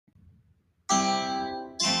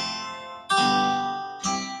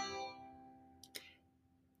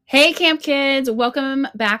Hey, Camp Kids. Welcome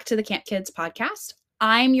back to the Camp Kids podcast.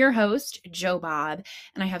 I'm your host, Joe Bob,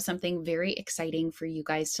 and I have something very exciting for you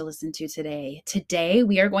guys to listen to today. Today,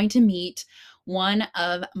 we are going to meet one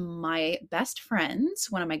of my best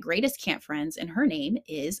friends, one of my greatest camp friends, and her name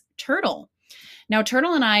is Turtle. Now,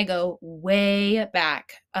 Turtle and I go way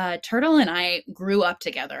back. Turtle and I grew up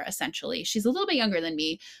together, essentially. She's a little bit younger than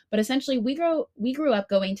me, but essentially we grew up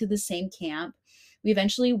going to the same camp. We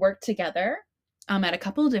eventually worked together at a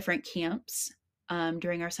couple of different camps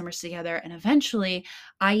during our summers together. And eventually,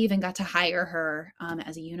 I even got to hire her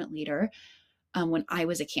as a unit leader when I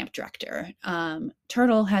was a camp director.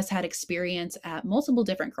 Turtle has had experience at multiple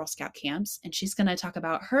different Girl Scout camps, and she's going to talk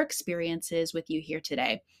about her experiences with you here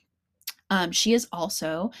today. She is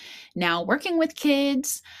also now working with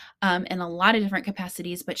kids in a lot of different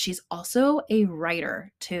capacities, but she's also a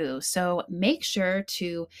writer too. So make sure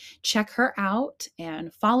to check her out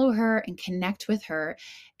and follow her and connect with her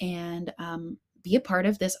and be a part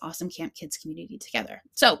of this awesome Camp Kids community together.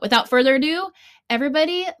 So without further ado,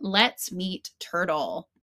 everybody, let's meet Turtle.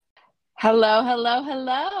 Hello, hello,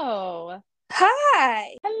 hello.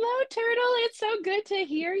 Hi. Hello, Turtle. It's so good to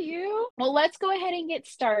hear you. Well, let's go ahead and get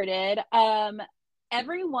started.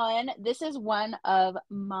 Everyone, this is one of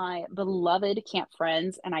my beloved camp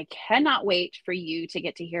friends, and I cannot wait for you to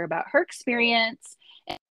get to hear about her experience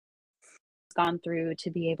and gone through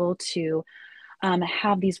to be able to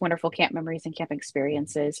have these wonderful camp memories and camp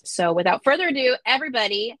experiences. So without further ado,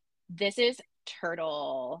 everybody, this is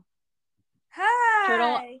Turtle. Hi.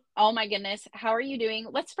 Turtle, oh my goodness, how are you doing?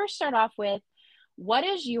 Let's first start off with, what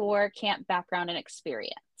is your camp background and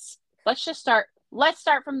experience? Let's start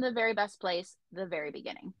from the very best place, the very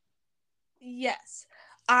beginning. Yes.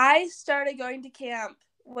 I started going to camp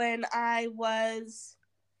when I was,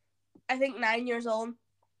 I think, 9 years old.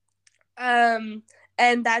 And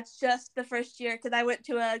that's just the first year because I went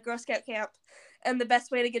to a Girl Scout camp, and the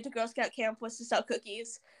best way to get to Girl Scout camp was to sell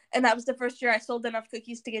cookies. And that was the first year I sold enough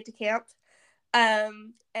cookies to get to camp.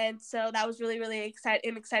 And so that was really, really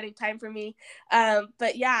exciting time for me.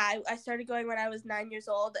 But yeah, I started going when I was 9 years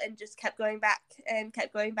old and just kept going back and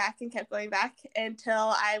kept going back and kept going back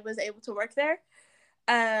until I was able to work there,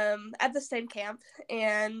 at the same camp.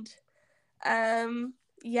 And,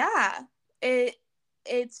 yeah,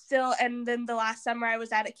 it's still, and then the last summer I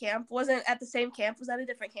was at a camp, wasn't at the same camp, was at a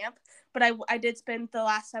different camp, but I did spend the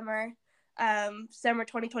last summer, summer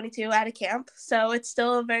 2022 at a camp. So it's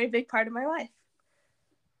still a very big part of my life.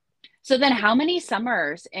 So then how many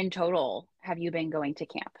summers in total have you been going to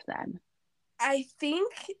camp then? I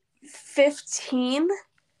think 14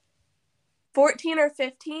 or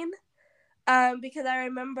 15, because I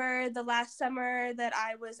remember the last summer that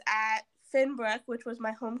I was at Finbrook, which was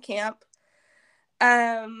my home camp,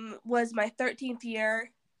 was my 13th year,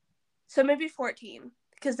 so maybe 14,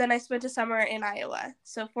 because then I spent a summer in Iowa,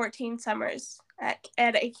 so 14 summers at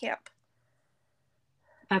a camp.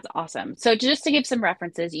 That's awesome. So just to give some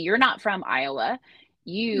references, you're not from Iowa.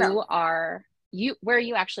 No. Where are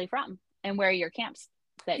you actually from? And where are your camps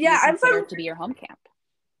that Yeah, you consider to be your home camp?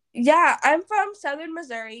 Yeah, I'm from Southern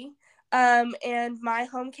Missouri, and my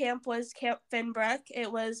home camp was Camp Finbrook. It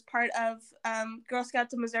was part of Girl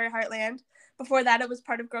Scouts of Missouri Heartland. Before that, it was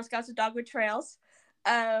part of Girl Scouts of Dogwood Trails.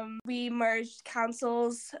 We merged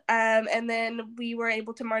councils, and then we were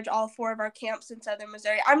able to merge all 4 of our camps in Southern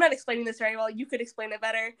Missouri. I'm not explaining this very well. You could explain it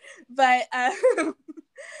better. But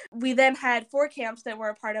we then had 4 camps that were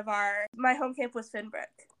a part of my home camp was Finbrook.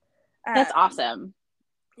 That's awesome.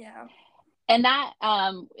 Yeah. And that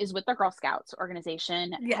is with the Girl Scouts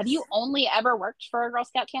organization. Yes. Have you only ever worked for a Girl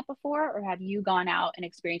Scout camp before, or have you gone out and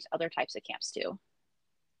experienced other types of camps too?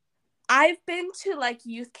 I've been to like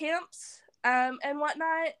youth camps and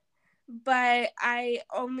whatnot, but I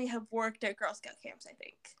only have worked at Girl Scout camps, I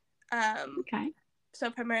think. Okay. So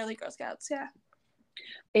primarily Girl Scouts, yeah.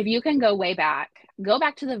 If you can go back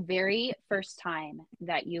to the very first time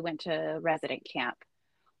that you went to resident camp.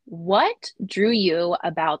 What drew you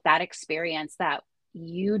about that experience that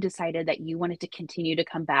you decided that you wanted to continue to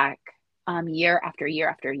come back year after year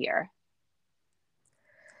after year?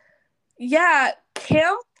 Yeah,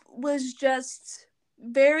 camp was just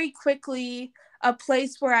very quickly a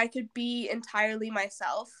place where I could be entirely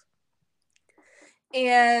myself.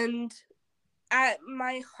 And at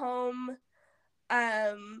my home,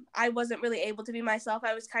 I wasn't really able to be myself.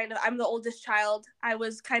 I'm the oldest child. I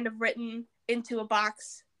was kind of written into a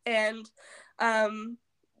box and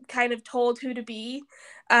kind of told who to be,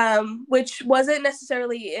 which wasn't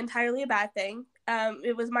necessarily entirely a bad thing.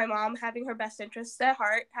 It was my mom having my best interests at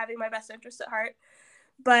heart,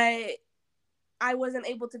 but I wasn't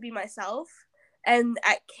able to be myself. And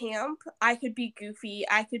at camp, I could be goofy,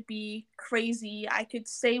 I could be crazy, I could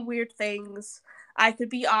say weird things, I could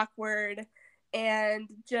be awkward and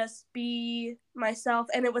just be myself.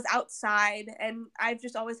 And it was outside, and I've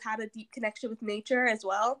just always had a deep connection with nature as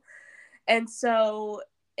well. And so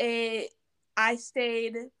I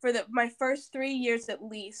stayed for my first 3 years at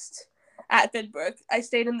least at Bidbrook. I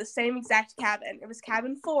stayed in the same exact cabin. It was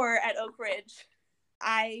cabin 4 at Oak Ridge.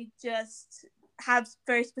 I just have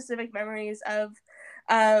very specific memories of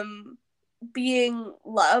being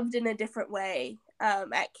loved in a different way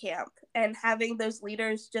at camp, and having those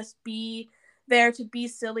leaders just be there to be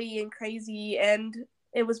silly and crazy. And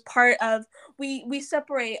it was part of, we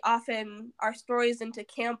separate often our stories into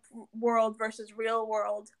camp world versus real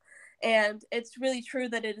world, and it's really true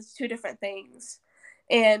that it is two different things.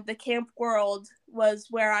 And the camp world was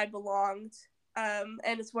where I belonged, and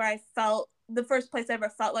it's where I felt the first place I ever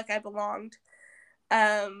felt like I belonged.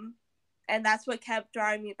 And that's what kept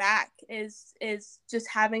drawing me back, is just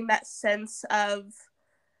having that sense of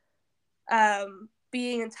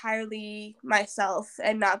being entirely myself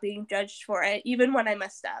and not being judged for it, even when I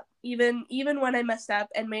messed up. Even when I messed up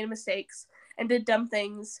and made mistakes and did dumb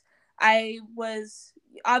things, I was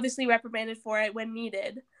obviously reprimanded for it when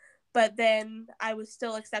needed, but then I was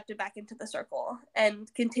still accepted back into the circle and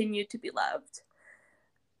continued to be loved.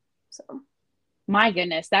 So, My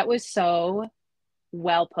goodness, that was so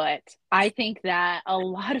well put. I think that a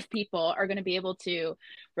lot of people are going to be able to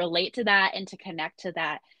relate to that and to connect to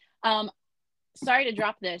that. Sorry to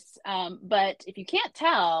drop this, but if you can't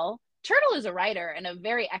tell, Turtle is a writer and a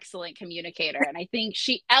very excellent communicator. And I think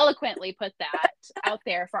she eloquently put that out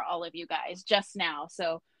there for all of you guys just now.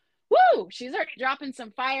 So, woo, she's already dropping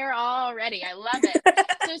some fire already. I love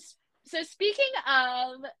it. So speaking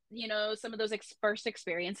of, some of those first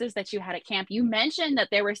experiences that you had at camp, you mentioned that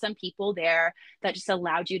there were some people there that just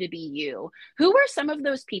allowed you to be you. Who were some of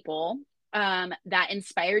those people that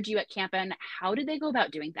inspired you at camp, and how did they go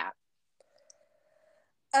about doing that?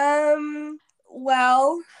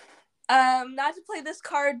 Well, not to play this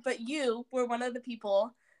card, but you were one of the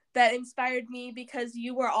people that inspired me, because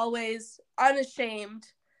you were always unashamed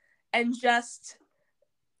and just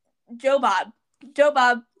Joe Bob.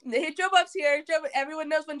 Hey, Joe Bob's here. Everyone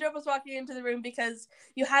knows when Joe was walking into the room, because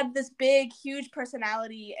you had this big, huge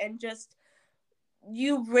personality, and just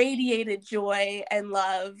you radiated joy and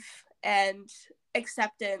love and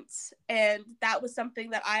acceptance. And that was something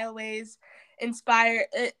that I always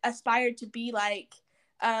aspired to be like.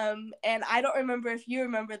 And I don't remember if you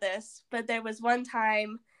remember this, but there was one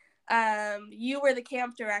time you were the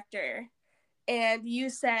camp director, and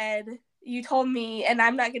you told me, and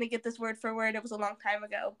I'm not going to get this word for word, it was a long time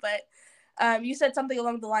ago, but you said something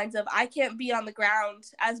along the lines of, I can't be on the ground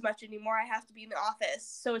as much anymore, I have to be in the office,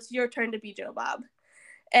 so it's your turn to be Joe Bob.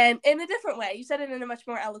 And in a different way, you said it in a much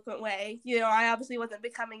more eloquent way. I obviously wasn't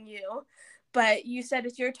becoming you, but you said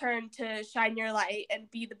it's your turn to shine your light and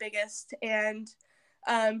be the biggest, and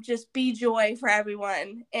just be joy for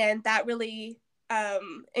everyone. And that really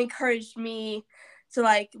encouraged me to,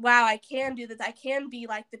 like, wow, I can do this. I can be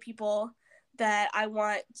like the people that I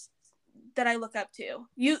want, that I look up to.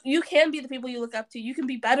 You can be the people you look up to. You can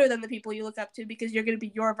be better than the people you look up to, because you're going to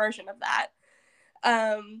be your version of that.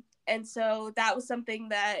 And so that was something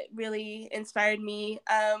that really inspired me.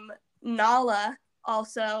 Nala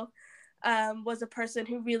also was a person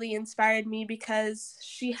who really inspired me, because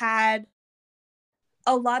she had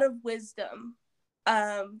a lot of wisdom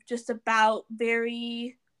just about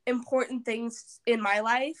very important things in my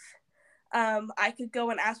life. I could go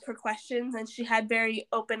and ask her questions, and she had very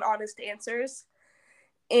open, honest answers.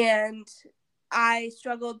 And I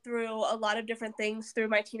struggled through a lot of different things through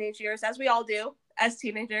my teenage years, as we all do as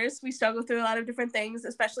teenagers. We struggle through a lot of different things,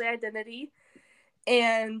 especially identity.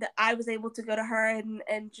 And I was able to go to her,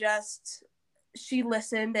 and just, she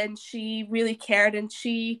listened, and she really cared, and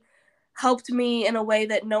she helped me in a way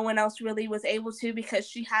that no one else really was able to, because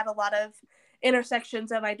she had a lot of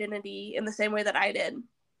intersections of identity in the same way that I did.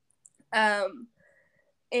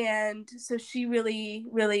 And so she really,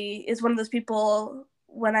 really is one of those people,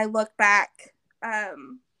 when I look back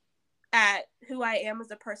at who I am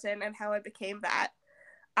as a person and how I became that,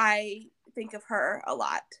 I think of her a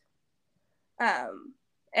lot.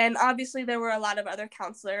 And obviously there were a lot of other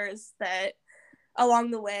counselors that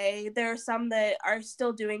along the way, there are some that are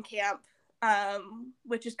still doing camp,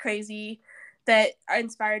 which is crazy, that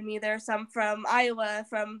inspired me. There are some from Iowa,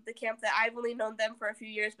 from the camp, that I've only known them for a few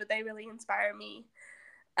years, but they really inspire me.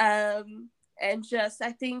 And just,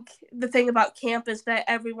 I think the thing about camp is that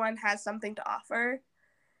everyone has something to offer.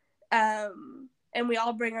 And we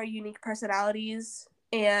all bring our unique personalities,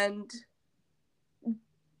 and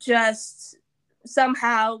just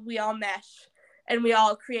somehow we all mesh and we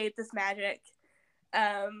all create this magic.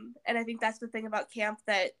 And I think that's the thing about camp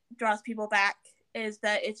that draws people back, is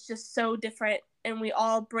that it's just so different, and we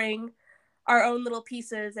all bring our own little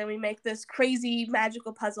pieces and we make this crazy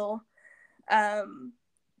magical puzzle.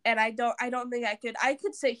 And I don't think I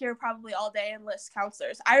could sit here probably all day and list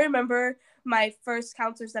counselors. I remember my first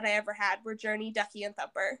counselors that I ever had were Journey, Ducky, and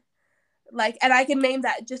Thumper. And I can name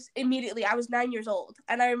that just immediately. I was 9 years old,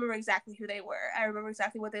 and I remember exactly who they were. I remember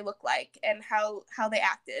exactly what they looked like and how they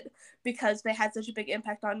acted, because they had such a big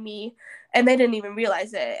impact on me, and they didn't even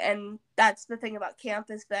realize it. And that's the thing about camp,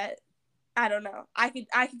 is that, I don't know, I could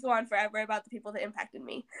go on forever about the people that impacted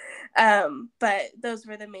me. But those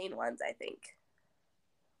were the main ones, I think.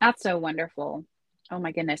 That's so wonderful. Oh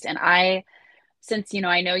my goodness. And since,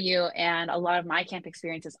 I know you, and a lot of my camp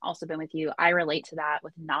experience has also been with you, I relate to that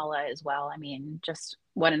with Nala as well. I mean, just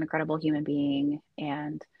what an incredible human being.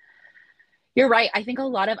 And you're right. I think a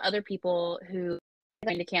lot of other people who are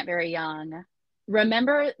going to camp very young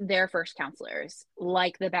remember their first counselors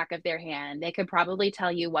like the back of their hand. They could probably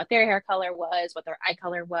tell you what their hair color was, what their eye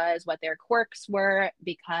color was, what their quirks were,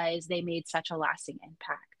 because they made such a lasting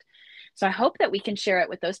impact. So I hope that we can share it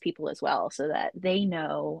with those people as well, so that they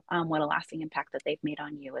know what a lasting impact that they've made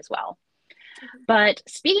on you as well. But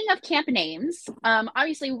speaking of camp names,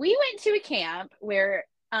 obviously we went to a camp where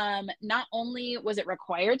not only was it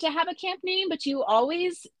required to have a camp name, but you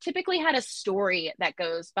always typically had a story that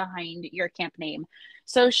goes behind your camp name.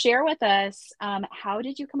 So share with us, how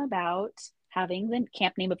did you come about having the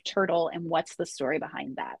camp name of Turtle, and what's the story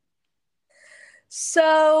behind that?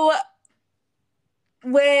 So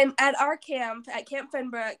when at our camp, at Camp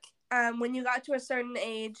Fenbrook, when you got to a certain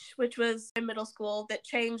age, which was in middle school, that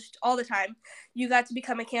changed all the time, you got to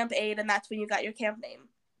become a camp aide, and that's when you got your camp name.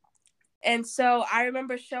 And so I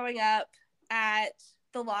remember showing up at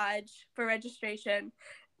the lodge for registration,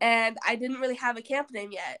 and I didn't really have a camp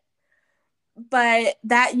name yet. But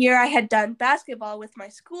that year I had done basketball with my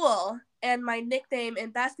school, and my nickname in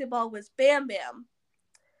basketball was Bam Bam.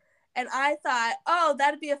 And I thought, oh,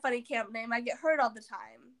 that'd be a funny camp name. I get hurt all the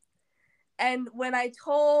time. And when I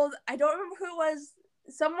don't remember who it was,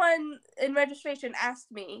 someone in registration asked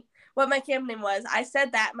me what my camp name was. I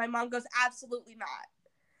said that. My mom goes, absolutely not.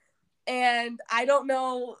 And I don't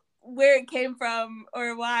know where it came from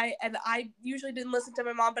or why. And I usually didn't listen to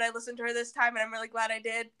my mom, but I listened to her this time, and I'm really glad I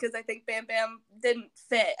did, because I think Bam Bam didn't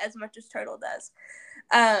fit as much as Turtle does.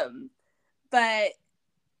 But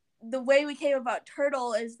the way we came about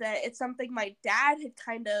Turtle is that it's something my dad had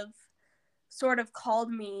kind of sort of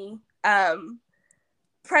called me,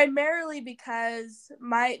 primarily because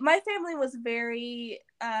my family was very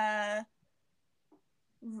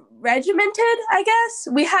regimented, I guess.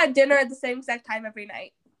 We had dinner at the same exact time every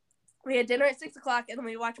night. We had dinner at 6:00, and then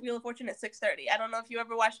we watched Wheel of Fortune at 6:30. I don't know if you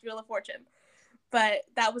ever watched Wheel of Fortune, but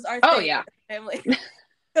that was our thing. Oh, yeah. Family. It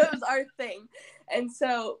was our thing. And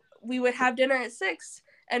so we would have dinner at 6,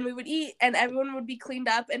 and we would eat, and everyone would be cleaned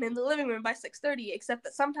up and in the living room by 6:30, except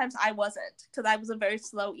that sometimes I wasn't, because I was a very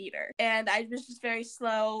slow eater. And I was just very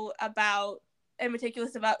slow about and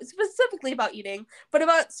meticulous about, specifically about eating, but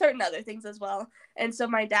about certain other things as well. And so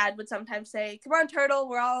my dad would sometimes say, come on, Turtle,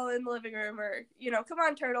 we're all in the living room, or, come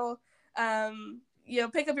on, Turtle,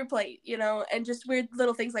 pick up your plate, and just weird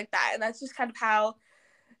little things like that. And that's just kind of how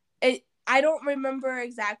I don't remember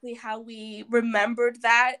exactly how we remembered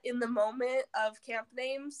that in the moment of camp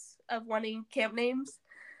names, of wanting camp names.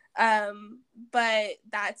 But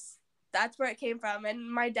that's where it came from.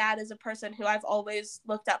 And my dad is a person who I've always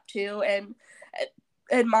looked up to and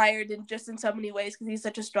admired in so many ways, because he's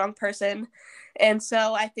such a strong person. And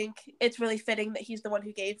so I think it's really fitting that he's the one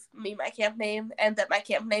who gave me my camp name, and that my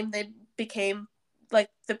camp name then became like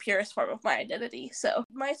the purest form of my identity. So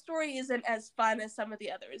my story isn't as fun as some of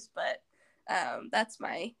the others, but that's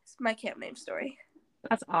my camp name story.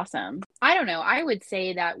 That's awesome. I don't know. I would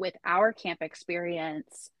say that with our camp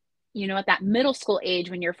experience, at that middle school age,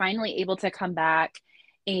 when you're finally able to come back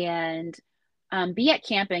and be at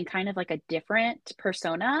camp in kind of like a different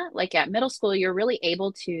persona, like at middle school, you're really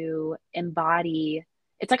able to embody,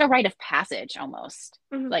 it's like a rite of passage almost,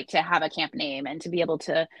 mm-hmm. like to have a camp name and to be able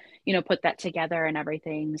to, put that together and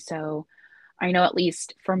everything. So I know, at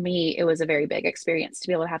least for me, it was a very big experience to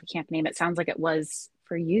be able to have a camp name. It sounds like it was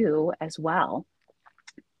for you as well.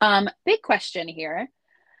 Big question here.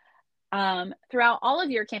 Throughout all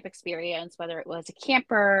of your camp experience, whether it was a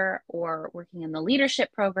camper or working in the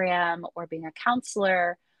leadership program or being a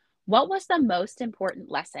counselor, what was the most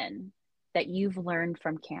important lesson that you've learned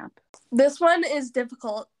from camp? This one is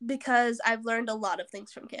difficult because I've learned a lot of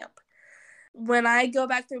things from camp. When I go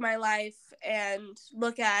back through my life and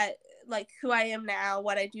look at like who I am now,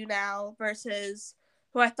 what I do now versus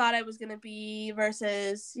who I thought I was going to be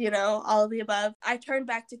versus, you know, all of the above. I turned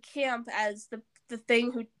back to camp as the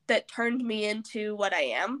thing that turned me into what I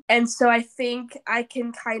am. And so I think I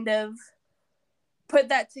can kind of put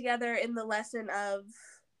that together in the lesson of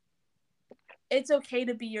it's okay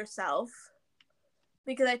to be yourself.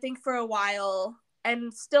 Because I think for a while,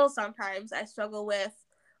 and still sometimes, I struggle with,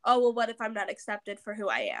 oh, well, what if I'm not accepted for who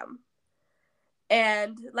I am?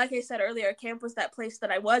 And like I said earlier, camp was that place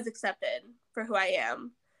that I was accepted for who I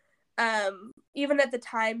am. Even at the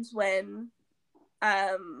times when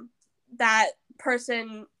that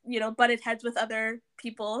person, you know, butted heads with other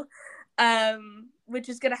people, which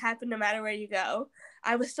is going to happen no matter where you go,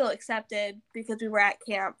 I was still accepted because we were at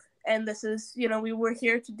camp. And this is, you know, we were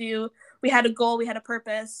here to do, we had a goal, we had a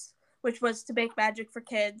purpose, which was to make magic for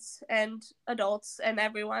kids and adults and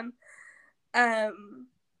everyone.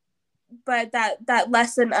 But that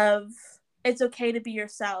lesson of it's okay to be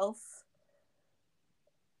yourself,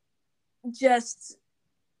 just,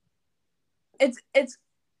 it's,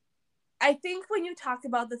 I think when you talk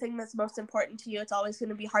about the thing that's most important to you, it's always going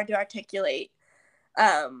to be hard to articulate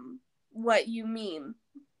what you mean,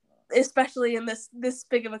 especially in this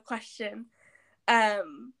big of a question.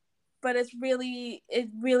 But it really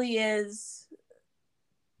is,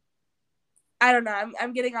 I don't know,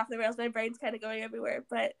 I'm getting off the rails, my brain's kind of going everywhere,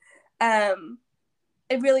 but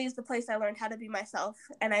it really is the place I learned how to be myself,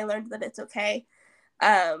 and I learned that it's okay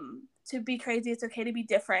to be crazy, it's okay to be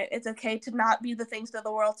different, it's okay to not be the things that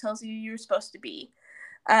the world tells you you're supposed to be.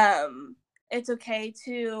 It's okay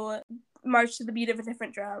to march to the beat of a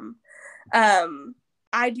different drum.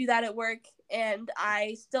 I do that at work, and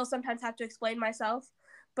I still sometimes have to explain myself,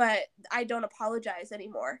 but I don't apologize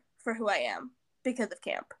anymore for who I am because of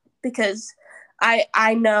camp, because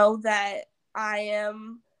I know that I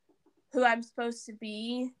am who I'm supposed to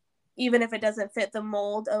be, even if it doesn't fit the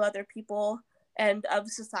mold of other people and of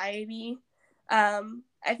society.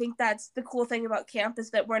 I think that's the cool thing about camp,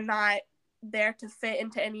 is that we're not there to fit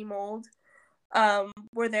into any mold.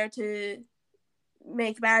 We're there to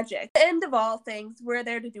make magic. At the end of all things, we're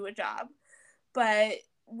there to do a job, but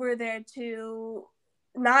we're there to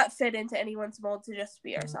not fit into anyone's mold, to just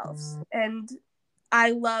be ourselves. And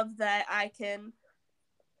I love that I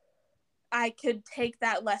could take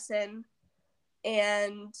that lesson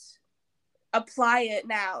and apply it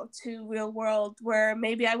now to real world, where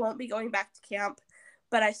maybe I won't be going back to camp,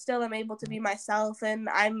 but I still am able to be myself, and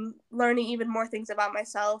I'm learning even more things about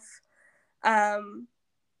myself. And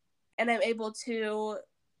I'm able to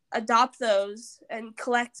adopt those and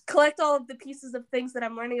collect all of the pieces of things that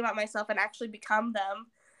I'm learning about myself and actually become them,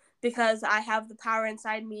 because I have the power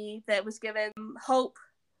inside me that was given, hope,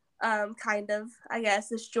 kind of, I guess,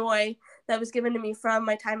 this joy that was given to me from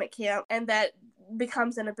my time at camp, and that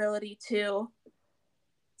becomes an ability to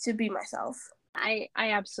be myself. I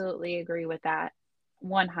absolutely agree with that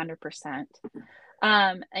 100%.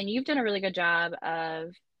 And you've done a really good job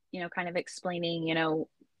of, you know, kind of explaining, you know,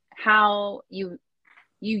 how you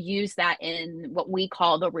use that in what we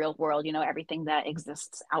call the real world, you know, everything that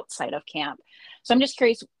exists outside of camp. So I'm just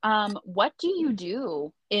curious, what do you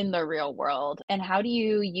do in the real world, and how do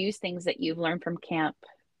you use things that you've learned from camp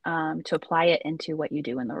to apply it into what you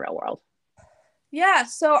do in the real world? Yeah,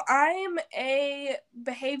 so I'm a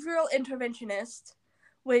behavioral interventionist,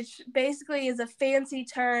 which basically is a fancy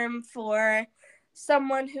term for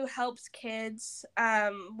someone who helps kids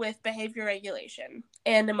with behavior regulation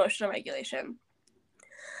and emotional regulation.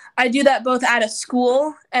 I do that both at a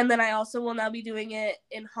school, and then I also will now be doing it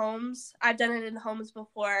in homes. I've done it in homes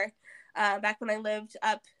before, back when I lived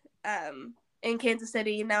up in Kansas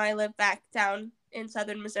City. Now I live back down in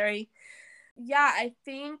southern Missouri. Yeah, I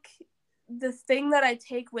think the thing that I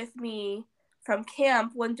take with me from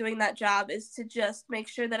camp when doing that job is to just make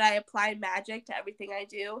sure that I apply magic to everything I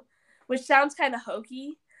do, which sounds kind of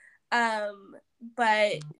hokey,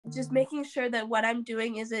 but just making sure that what I'm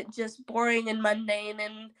doing isn't just boring and mundane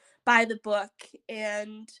and by the book.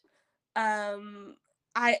 And I'm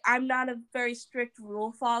not a very strict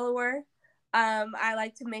rule follower. I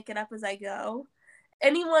like to make it up as I go.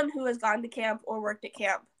 Anyone who has gone to camp or worked at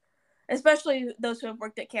camp, especially those who have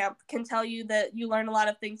worked at camp, can tell you that you learn a lot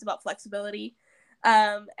of things about flexibility.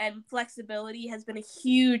 And flexibility has been a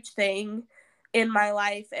huge thing in my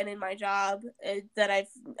life and in my job,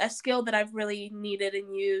 a skill that I've really needed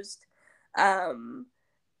and used. And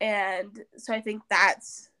so I think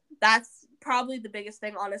that's probably the biggest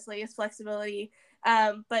thing, honestly, is flexibility.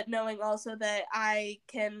 But knowing also that I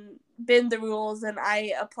can bend the rules and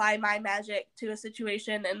I apply my magic to a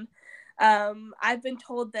situation. And I've been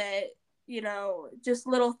told that, you know, just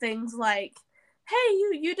little things like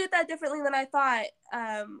hey, you did that differently than I thought,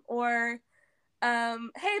 or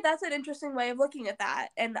hey, that's an interesting way of looking at that.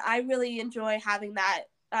 And I really enjoy having that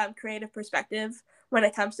creative perspective when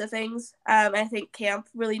it comes to things. I think camp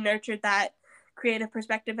really nurtured that creative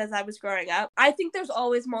perspective as I was growing up. I think there's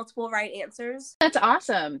always multiple right answers. That's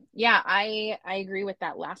awesome. Yeah, I agree with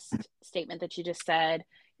that last statement that you just said.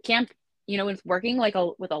 Camp, with working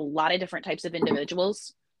with a lot of different types of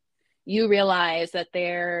individuals, you realize that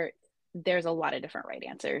there's a lot of different right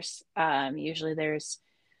answers. Usually there's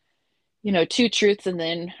two truths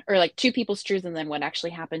or like two people's truths and then what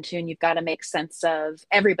actually happened to, and you've got to make sense of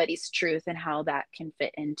everybody's truth and how that can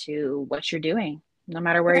fit into what you're doing, no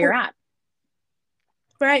matter where you're at.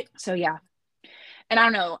 Right. So yeah. And I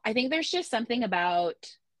don't know, I think there's just something about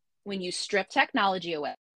when you strip technology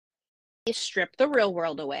away, you strip the real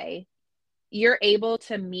world away, you're able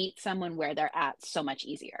to meet someone where they're at so much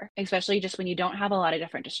easier, especially just when you don't have a lot of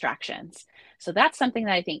different distractions. So that's something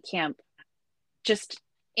that I think camp just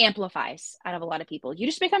amplifies out of a lot of people. You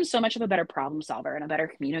just become so much of a better problem solver and a better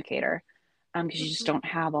communicator because you just don't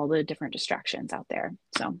have all the different distractions out there.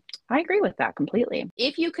 So I agree with that completely.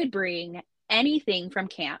 If you could bring anything from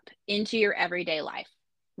camp into your everyday life,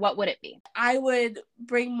 what would it be? I would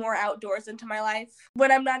bring more outdoors into my life.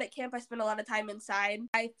 When I'm not at camp, I spend a lot of time inside.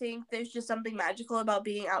 I think there's just something magical about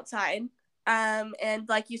being outside. And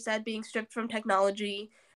like you said, being stripped from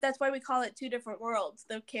technology. That's why we call it two different worlds,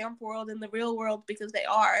 the camp world and the real world, because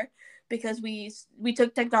because we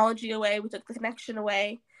took technology away, we took the connection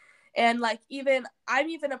away. And like I'm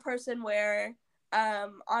even a person where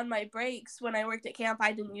on my breaks when I worked at camp,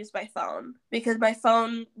 I didn't use my phone because my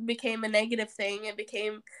phone became a negative thing. It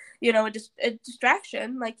became, a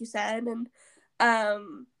distraction, like you said. And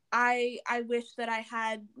I wish that I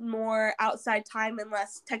had more outside time and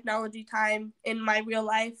less technology time in my real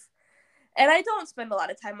life. And I don't spend a lot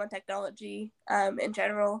of time on technology in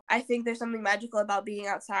general. I think there's something magical about being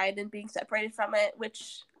outside and being separated from it,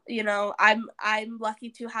 which, I'm lucky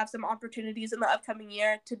to have some opportunities in the upcoming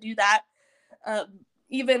year to do that.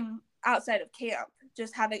 Even outside of camp,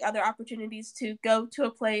 just having other opportunities to go to a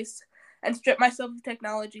place and strip myself of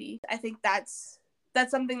technology. I think that's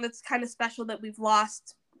something that's kind of special that we've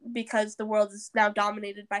lost because the world is now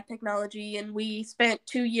dominated by technology, and we spent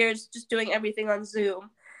 2 years just doing everything on Zoom,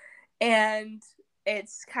 and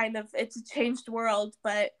it's a changed world.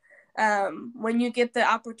 But when you get the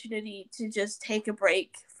opportunity to just take a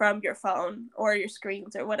break from your phone or your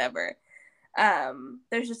screens or whatever,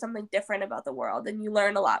 there's just something different about the world, and you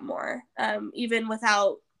learn a lot more. Even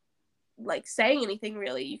without like saying anything,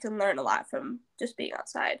 really, you can learn a lot from just being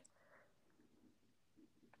outside.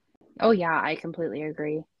 Oh yeah, I completely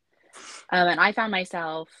agree. And I found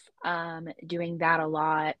myself doing that a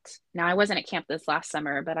lot. Now, I wasn't at camp this last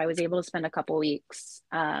summer, but I was able to spend a couple weeks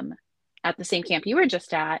at the same camp you were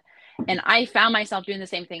just at. And I found myself doing the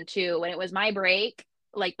same thing too. When it was my break,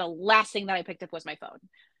 like the last thing that I picked up was my phone.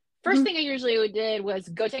 First thing I usually did was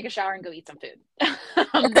go take a shower and go eat some food.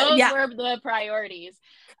 Those were the priorities.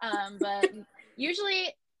 But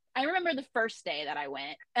usually I remember the first day that I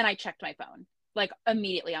went and I checked my phone like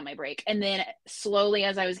immediately on my break. And then slowly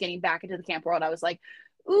as I was getting back into the camp world, I was like,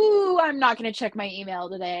 ooh, I'm not going to check my email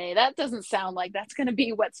today. That doesn't sound like that's going to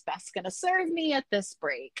be what's best going to serve me at this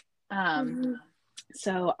break.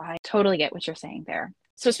 So I totally get what you're saying there.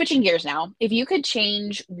 So switching gears now, if you could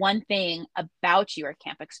change one thing about your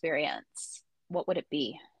camp experience, what would it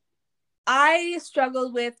be? I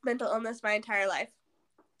struggled with mental illness my entire life,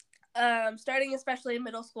 starting especially in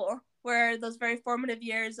middle school, where those very formative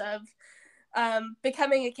years of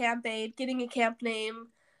becoming a camp aide, getting a camp name,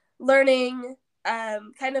 learning,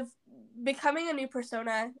 kind of becoming a new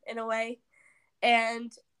persona in a way.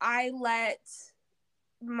 And I let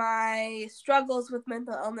my struggles with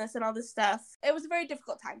mental illness and all this stuff, it was a very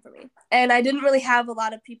difficult time for me. And I didn't really have a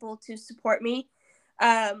lot of people to support me,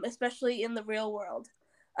 especially in the real world.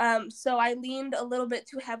 So I leaned a little bit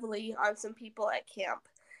too heavily on some people at camp.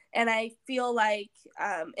 And I feel like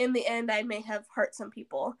in the end, I may have hurt some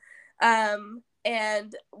people.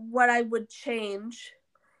 And what I would change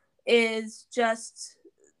is just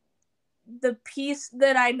the peace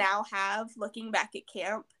that I now have looking back at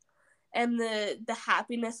camp, and the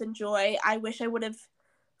happiness and joy. I wish I would have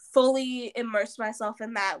fully immersed myself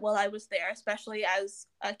in that while I was there, especially as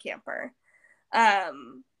a camper.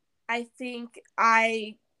 I think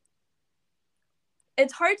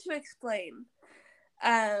it's hard to explain.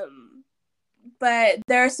 But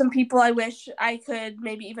there are some people I wish I could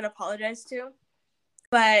maybe even apologize to.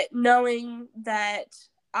 But knowing that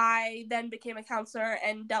I then became a counselor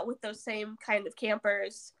and dealt with those same kind of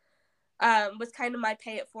campers was kind of my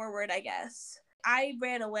pay it forward, I guess. I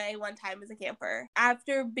ran away one time as a camper.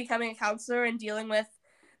 After becoming a counselor and dealing with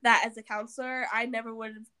that as a counselor, I never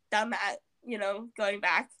would have done that, going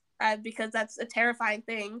back, because that's a terrifying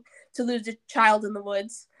thing to lose a child in the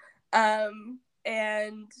woods. But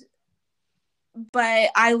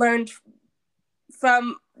I learned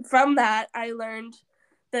from that, I learned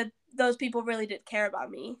that those people really did care about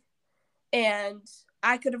me. And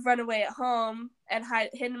I could have run away at home and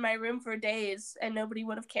hid in my room for days and nobody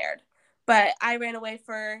would have cared. But I ran away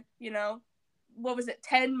for,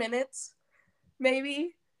 10 minutes,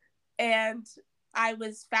 maybe. And I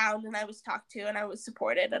was found and I was talked to and I was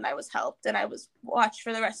supported and I was helped and I was watched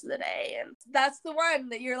for the rest of the day. And that's the one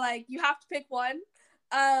that you're like, you have to pick one.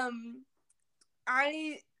 I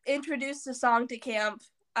introduced a song to camp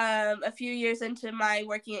a few years into my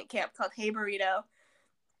working at camp called Hey Burrito.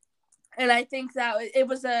 And I think that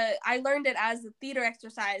I learned it as a theater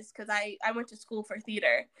exercise because I went to school for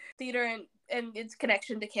theater. Theater and its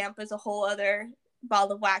connection to camp is a whole other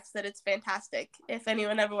ball of wax that it's fantastic if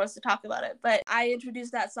anyone ever wants to talk about it. But I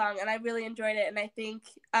introduced that song and I really enjoyed it. And I think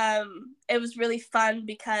it was really fun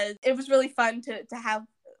because it was really fun to have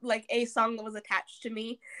like a song that was attached to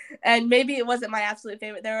me. And maybe it wasn't my absolute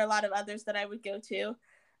favorite. There were a lot of others that I would go to.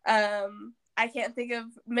 I can't think of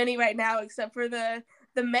many right now except for the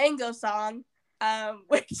Mango song,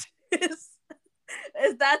 which is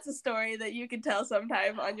that's a story that you can tell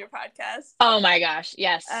sometime on your podcast. Oh my gosh,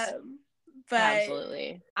 yes. But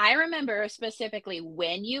absolutely. I remember specifically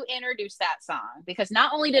when you introduced that song, because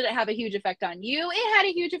not only did it have a huge effect on you, it had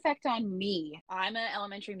a huge effect on me. I'm an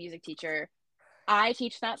elementary music teacher. I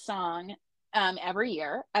teach that song every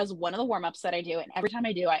year as one of the warm-ups that I do. And every time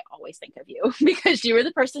I do, I always think of you because you were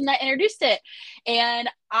the person that introduced it. And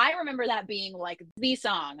I remember that being like the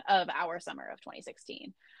song of our summer of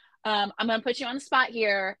 2016. I'm going to put you on the spot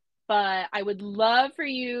here, but I would love for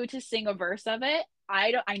you to sing a verse of it.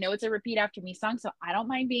 I know it's a repeat after me song, so I don't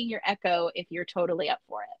mind being your echo if you're totally up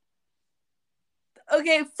for it.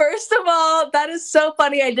 Okay, first of all, that is so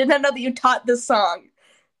funny. I did not know that you taught this song.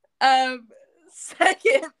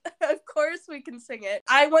 Second, of course we can sing it.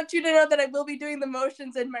 I want you to know that I will be doing the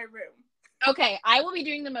motions in my room. Okay, I will be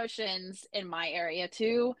doing the motions in my area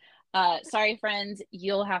too. Sorry, friends,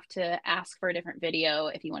 you'll have to ask for a different video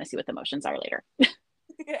if you want to see what the motions are later.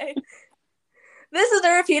 Okay. This is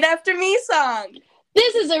a repeat after me song.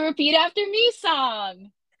 This is a repeat after me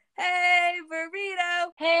song. Hey,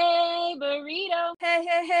 burrito. Hey, burrito. Hey,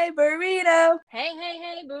 hey, hey, burrito. Hey, hey,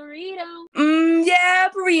 hey, burrito. Yeah,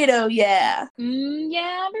 burrito, yeah.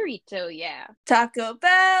 Yeah, burrito, yeah. Taco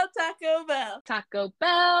Bell, Taco Bell. Taco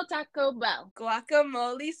Bell, Taco Bell.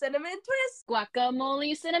 Guacamole, cinnamon twist.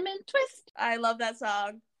 Guacamole, cinnamon twist. I love that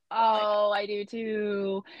song. Oh, I do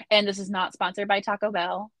too. And this is not sponsored by Taco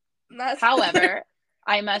Bell. However,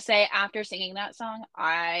 I must say, after singing that song,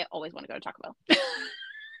 I always want to go to Taco Bell.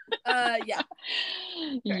 Yeah.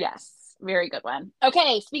 Sure. Yes, very good one.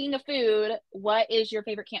 Okay, speaking of food, what is your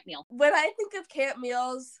favorite camp meal? When I think of camp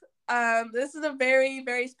meals, this is a very,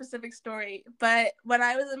 very specific story. But when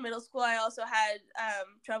I was in middle school, I also had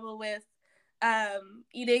trouble with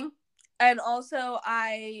eating, and also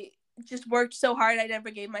I just worked so hard I never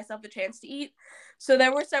gave myself a chance to eat. So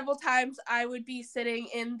there were several times I would be sitting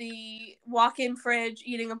in the walk-in fridge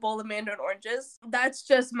eating a bowl of mandarin oranges. That's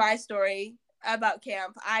just my story about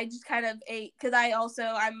camp. I just kind of ate because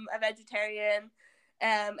I'm a vegetarian,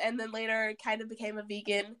 and then later kind of became a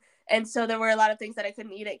vegan, and so there were a lot of things that I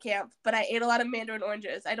couldn't eat at camp, but I ate a lot of mandarin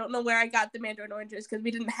oranges. I don't know where I got the mandarin oranges because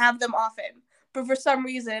we didn't have them often, but for some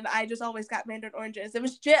reason I just always got mandarin oranges. It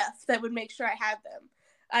was Jif that would make sure I had them.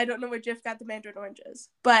 I don't know where Jif got the mandarin oranges,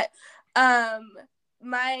 but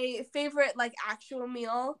my favorite actual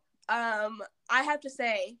meal, I have to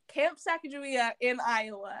say Camp Sacagawea in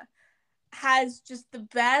Iowa has just the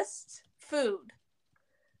best food,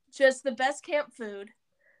 just the best camp food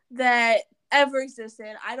that ever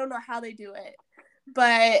existed. I don't know how they do it,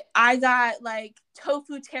 but I got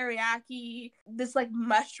tofu teriyaki, this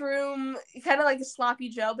mushroom, kind of like a sloppy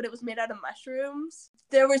joe, but it was made out of mushrooms.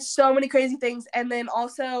 There were so many crazy things. And then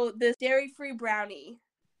also this dairy-free brownie.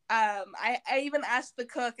 I even asked the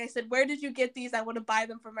cook, I said, where did you get these? I want to buy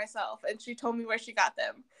them for myself. And she told me where she got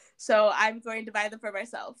them. So I'm going to buy them for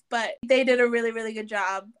myself. But they did a really, really good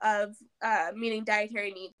job of meeting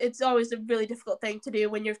dietary needs. It's always a really difficult thing to do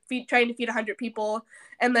when you're trying to feed 100 people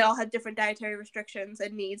and they all have different dietary restrictions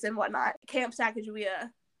and needs and whatnot. Camp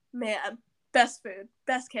Sacagawea, man, best food,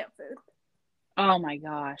 best camp food. Oh my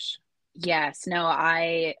gosh. Yes, no,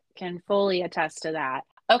 I can fully attest to that.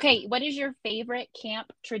 Okay, what is your favorite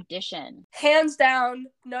camp tradition? Hands down,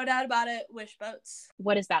 no doubt about it, wish boats.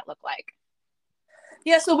 What does that look like?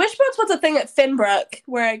 Yeah, so wishboats was a thing at Finbrook,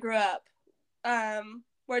 where I grew up,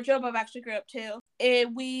 where Joe Bob actually grew up too.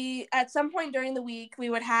 We at some point during the week, we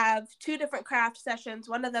would have 2 different craft sessions.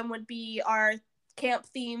 One of them would be our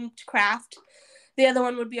camp-themed craft. The other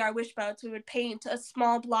one would be our wishboats. We would paint a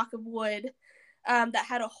small block of wood that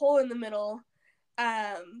had a hole in the middle,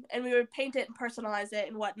 and we would paint it and personalize it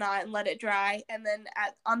and whatnot and let it dry. And then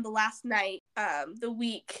on the last night, the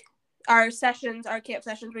week, our camp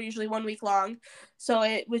sessions were usually 1 week long, so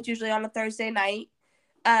it was usually on a Thursday night,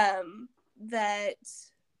 that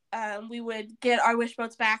we would get our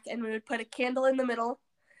wishboats back, and we would put a candle in the middle,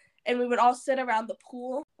 and we would all sit around the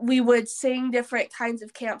pool. We would sing different kinds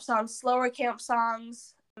of camp songs, slower camp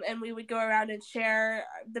songs, and we would go around and share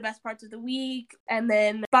the best parts of the week. And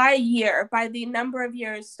then by the number of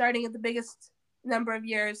years, starting at the biggest number of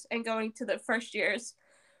years and going to the first years,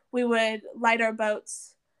 we would light our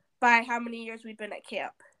boats by how many years we'd been at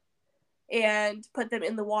camp and put them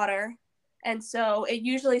in the water. And so it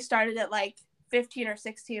usually started at like 15 or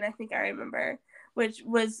 16, I think I remember, which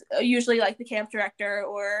was usually like the camp director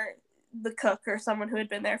or the cook or someone who had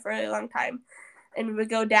been there for a long time. And we would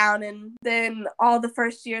go down, and then all the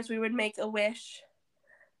first years we would make a wish.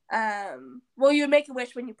 Well, you would make a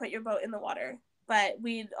wish when you put your boat in the water, but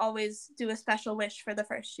we'd always do a special wish for the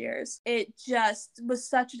first years. It just was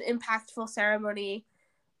such an impactful ceremony.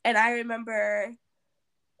 And I remember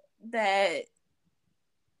that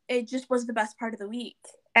it just was the best part of the week.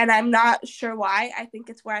 And I'm not sure why. I think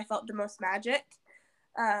it's where I felt the most magic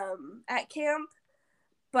at camp.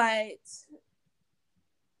 But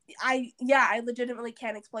I legitimately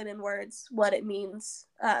can't explain in words what it means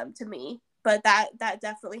to me. But that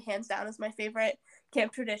definitely hands down is my favorite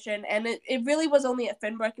camp tradition. And it really was only at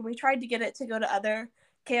Finbrook, and we tried to get it to go to other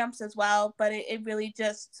camps as well, but it really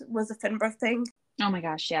just was a Finbrook thing. Oh my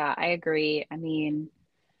gosh, yeah, I agree. I mean,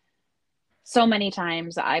 so many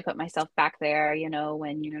times I put myself back there,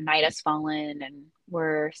 when, night has fallen and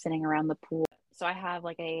we're sitting around the pool. So I have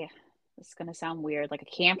it's going to sound weird, like a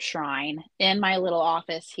camp shrine in my little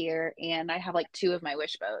office here. And I have like 2 of my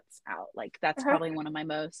wish boats out. Like that's probably one of my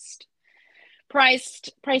most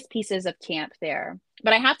priced pieces of camp there.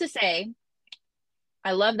 But I have to say,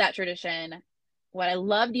 I love that tradition. What I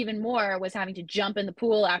loved even more was having to jump in the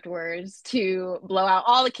pool afterwards to blow out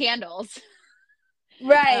all the candles.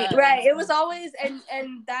 Right. It was always,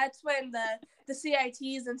 and that's when the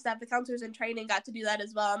CITs and stuff, the counselors in training, got to do that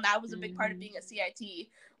as well. And that was a big part of being a CIT,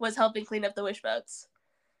 was helping clean up the wish boats.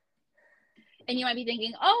 And you might be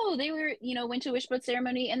thinking, oh, they were, went to wish boat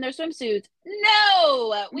ceremony in their swimsuits.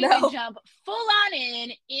 No, we would jump full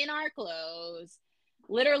on in our clothes.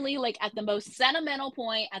 Literally, like at the most sentimental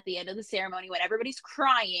point at the end of the ceremony, when everybody's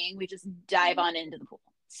crying, we just dive on into the pool.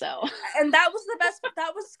 So, and that was the best.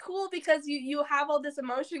 That was cool because you have all this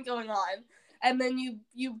emotion going on, and then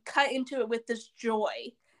you cut into it with this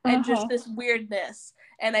joy and just this weirdness.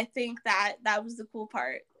 And I think that was the cool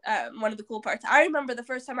part. One of the cool parts. I remember the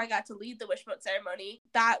first time I got to lead the wish boat ceremony.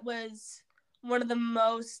 That was one of the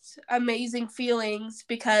most amazing feelings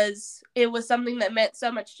because it was something that meant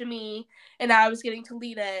so much to me, and I was getting to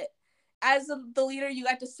lead it. As the leader, you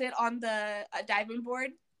got to sit on the diving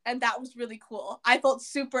board, and that was really cool. I felt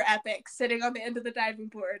super epic sitting on the end of the diving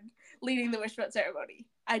board leading the wish boat ceremony.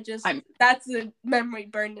 That's a memory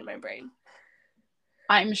burned in my brain.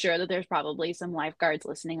 I'm sure that there's probably some lifeguards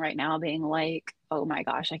listening right now being like, oh my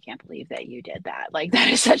gosh, I can't believe that you did that. Like, that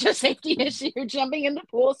is such a safety issue. You're jumping in the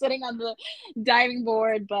pool, sitting on the diving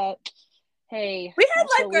board. But hey, we had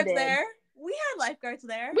lifeguards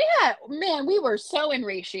there. We were so in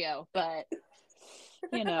ratio, but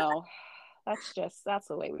that's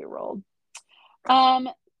the way we rolled.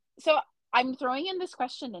 So I'm throwing in this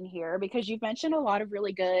question in here because you've mentioned a lot of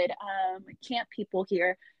really good camp people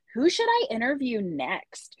here. Who should I interview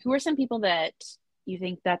next? Who are some people that you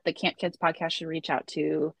think that the Camp Kids podcast should reach out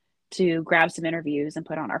to grab some interviews and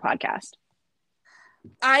put on our podcast?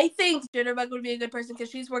 I think Jitterbug would be a good person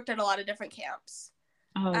because she's worked at a lot of different camps.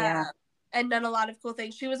 Oh, yeah. And done a lot of cool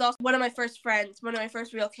things. She was also one of my first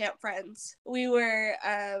real camp friends. We were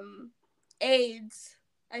aides,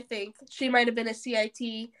 I think. She might have been a CIT.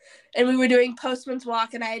 And we were doing Postman's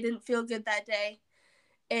Walk, and I didn't feel good that day.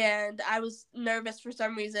 And I was nervous for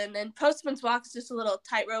some reason. And Postman's Walk is just a little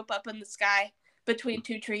tightrope up in the sky between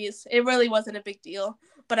 2 trees. It really wasn't a big deal,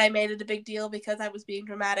 but I made it a big deal because I was being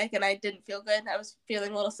dramatic and I didn't feel good. I was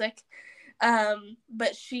feeling a little sick.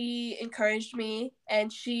 But she encouraged me,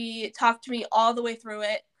 and she talked to me all the way through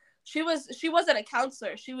it. She wasn't a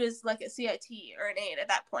counselor. She was like a CIT or an aide at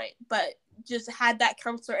that point, but just had that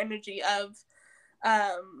counselor energy of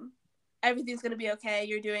everything's going to be okay.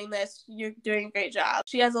 You're doing this. You're doing a great job.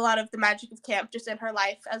 She has a lot of the magic of camp just in her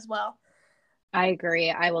life as well. I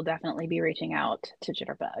agree. I will definitely be reaching out to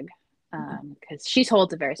Jitterbug because she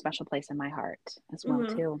holds a very special place in my heart as well,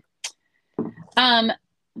 too.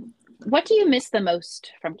 What do you miss the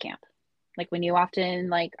most from camp? Like when you often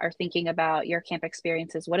like are thinking about your camp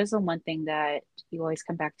experiences, what is the one thing that you always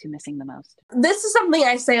come back to missing the most? This is something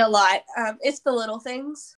I say a lot. It's the little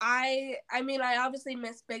things. I mean, I obviously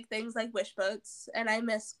miss big things like wish boats, and I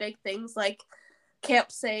miss big things like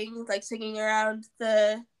camp sing, like singing around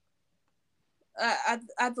the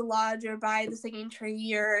at the lodge or by the singing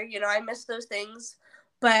tree, or I miss those things.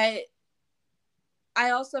 But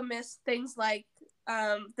I also miss things like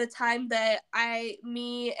the time that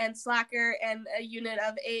me and Slacker and a unit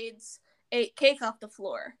of aides ate cake off the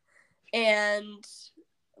floor, and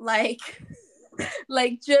like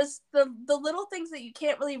just the little things that you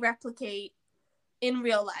can't really replicate in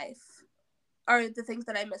real life are the things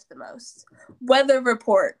that I miss the most. Weather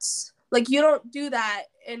reports, like you don't do that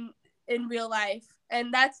in real life,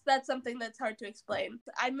 and that's something that's hard to explain.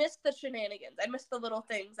 I miss the shenanigans. I miss the little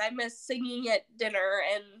things. I miss singing at dinner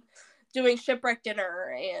and doing shipwreck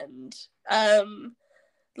dinner, and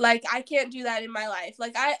like I can't do that in my life.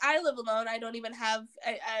 Like I live alone. I don't even have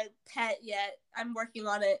a pet yet. I'm working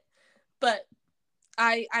on it, but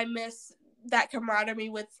I miss that camaraderie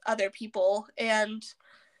with other people and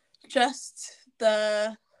just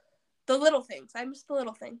the little things. I miss the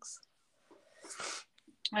little things.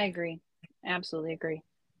 I agree. Absolutely agree.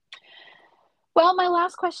 Well, my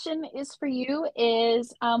last question is for you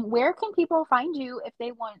is where can people find you if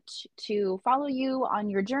they want to follow you on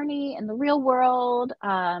your journey in the real world,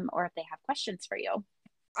 or if they have questions for you?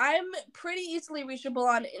 I'm pretty easily reachable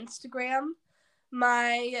on Instagram.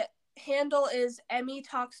 My handle is Emmy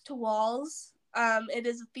Talks to Walls. It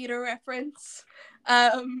is a theater reference,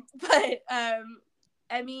 but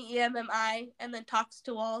Emmy, EMMI, and then Talks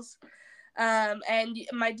to Walls. And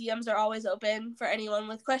my DMs are always open for anyone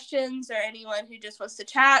with questions or anyone who just wants to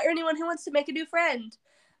chat or anyone who wants to make a new friend.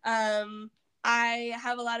 I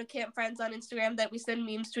have a lot of camp friends on Instagram that we send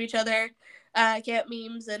memes to each other, camp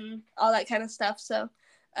memes and all that kind of stuff. So,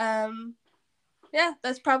 yeah,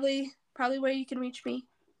 that's probably where you can reach me.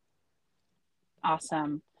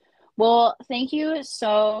 Awesome. Well, thank you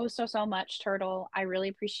so much, Turtle. I really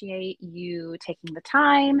appreciate you taking the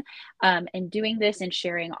time and doing this and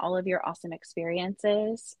sharing all of your awesome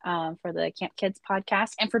experiences for the Camp Kids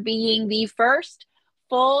podcast and for being the first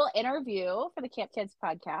full interview for the Camp Kids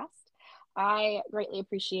podcast. I greatly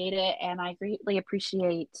appreciate it, and I greatly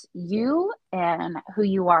appreciate you and who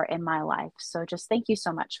you are in my life. So just thank you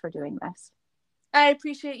so much for doing this. I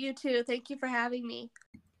appreciate you too. Thank you for having me.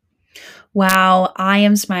 Wow, I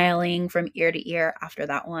am smiling from ear to ear after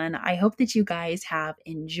that one. I hope that you guys have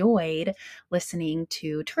enjoyed listening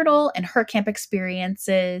to Turtle and her camp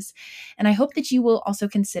experiences. And I hope that you will also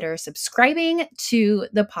consider subscribing to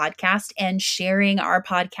the podcast and sharing our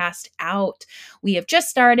podcast out. We have just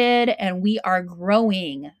started and we are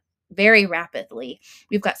growing very rapidly.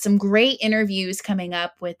 We've got some great interviews coming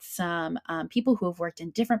up with some people who have worked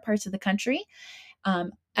in different parts of the country.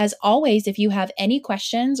 As always, if you have any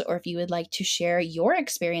questions or if you would like to share your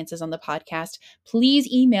experiences on the podcast, please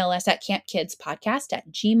email us at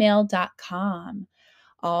campkidspodcast@gmail.com.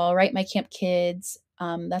 All right, my camp kids,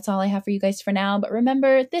 that's all I have for you guys for now. But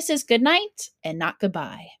remember, this is good night and not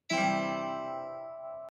goodbye.